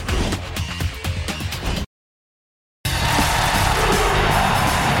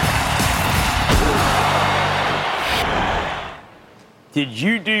 Did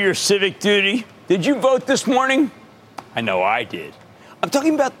you do your civic duty? Did you vote this morning? I know I did. I'm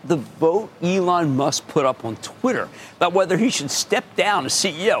talking about the vote Elon Musk put up on Twitter about whether he should step down as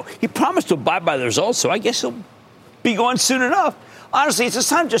CEO. He promised to abide by the results, so I guess he'll be gone soon enough. Honestly, it's a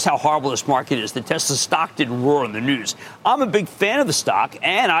sign of just how horrible this market is that Tesla's stock didn't roar in the news. I'm a big fan of the stock,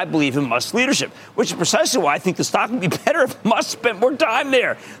 and I believe in Musk's leadership, which is precisely why I think the stock would be better if Musk spent more time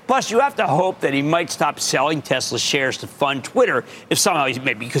there. Plus, you have to hope that he might stop selling Tesla shares to fund Twitter if somehow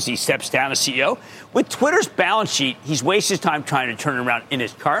maybe because he steps down as CEO. With Twitter's balance sheet, he's wasted his time trying to turn it around in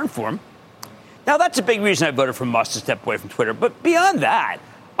its current form. Now, that's a big reason I voted for Musk to step away from Twitter. But beyond that,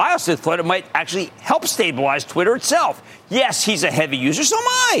 I also thought it might actually help stabilize Twitter itself. Yes, he's a heavy user, so am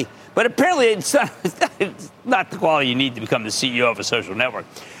I. But apparently it's not the quality you need to become the CEO of a social network.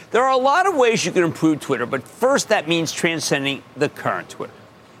 There are a lot of ways you can improve Twitter, but first that means transcending the current Twitter.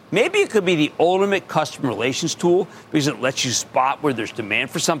 Maybe it could be the ultimate customer relations tool because it lets you spot where there's demand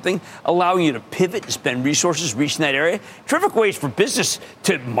for something, allowing you to pivot and spend resources reaching that area. Terrific ways for business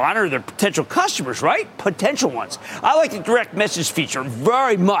to monitor their potential customers, right? Potential ones. I like the direct message feature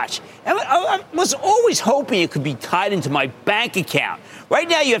very much. And I was always hoping it could be tied into my bank account. Right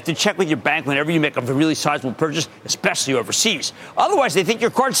now, you have to check with your bank whenever you make a really sizable purchase, especially overseas. Otherwise, they think your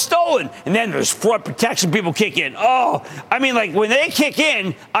card's stolen. And then there's fraud protection people kick in. Oh, I mean, like when they kick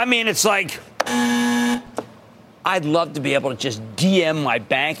in, I mean, it's like I'd love to be able to just DM my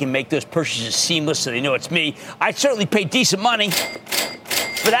bank and make those purchases seamless so they know it's me. I'd certainly pay decent money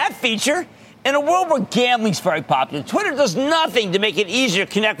for that feature. In a world where gambling's very popular, Twitter does nothing to make it easier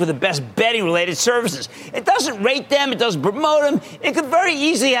to connect with the best betting-related services. It doesn't rate them. It doesn't promote them. It could very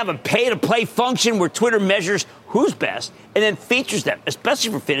easily have a pay-to-play function where Twitter measures who's best and then features them,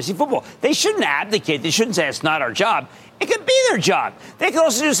 especially for fantasy football. They shouldn't abdicate. They shouldn't say it's not our job. It could be their job. They could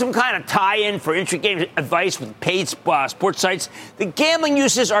also do some kind of tie-in for intra-game advice with paid sports sites. The gambling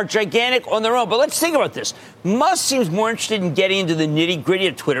uses are gigantic on their own. But let's think about this. Musk seems more interested in getting into the nitty-gritty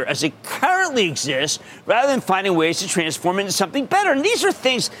of Twitter as it currently exists rather than finding ways to transform it into something better. And these are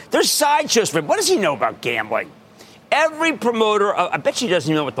things, they're sideshows for him. What does he know about gambling? Every promoter, I bet you he doesn't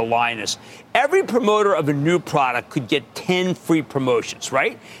even know what the line is. Every promoter of a new product could get 10 free promotions,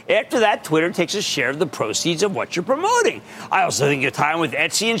 right? After that, Twitter takes a share of the proceeds of what you're promoting. I also think a tie-in with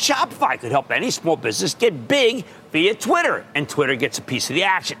Etsy and Shopify could help any small business get big via Twitter, and Twitter gets a piece of the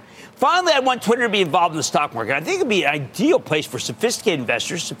action. Finally, I want Twitter to be involved in the stock market. I think it would be an ideal place for sophisticated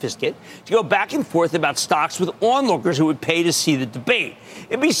investors, to go back and forth about stocks with onlookers who would pay to see the debate.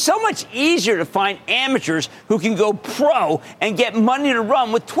 It'd be so much easier to find amateurs who can go pro and get money to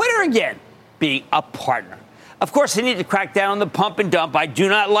run with Twitter again, being a partner. Of course, they need to crack down on the pump and dump. I do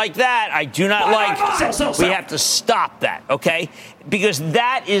not like that. I do not like. We have to stop that, okay? Because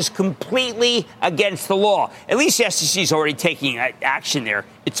that is completely against the law. At least the SEC is already taking action there.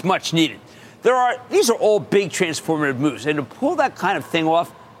 It's much needed. These are all big transformative moves. And to pull that kind of thing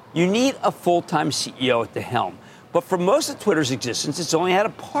off, you need a full-time CEO at the helm. But for most of Twitter's existence, it's only had a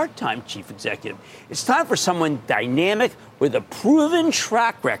part-time chief executive. It's time for someone dynamic with a proven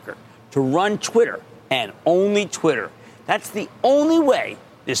track record to run Twitter. And only Twitter. That's the only way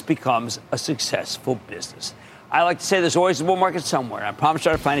this becomes a successful business. I like to say there's always a bull market somewhere. I promise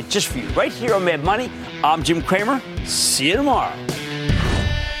I'll find it just for you. Right here on Mad Money, I'm Jim Cramer. See you tomorrow.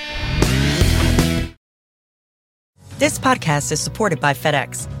 This podcast is supported by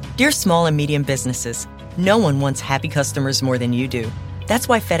FedEx. Dear small and medium businesses, no one wants happy customers more than you do. That's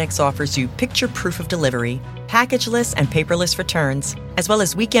why FedEx offers you picture proof of delivery, packageless and paperless returns, as well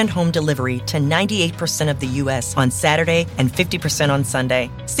as weekend home delivery to 98% of the U.S. on Saturday and 50% on Sunday.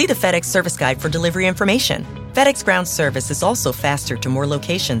 See the FedEx service guide for delivery information. FedEx Ground service is also faster to more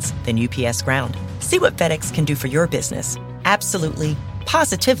locations than UPS Ground. See what FedEx can do for your business. Absolutely,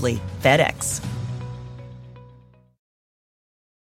 positively FedEx.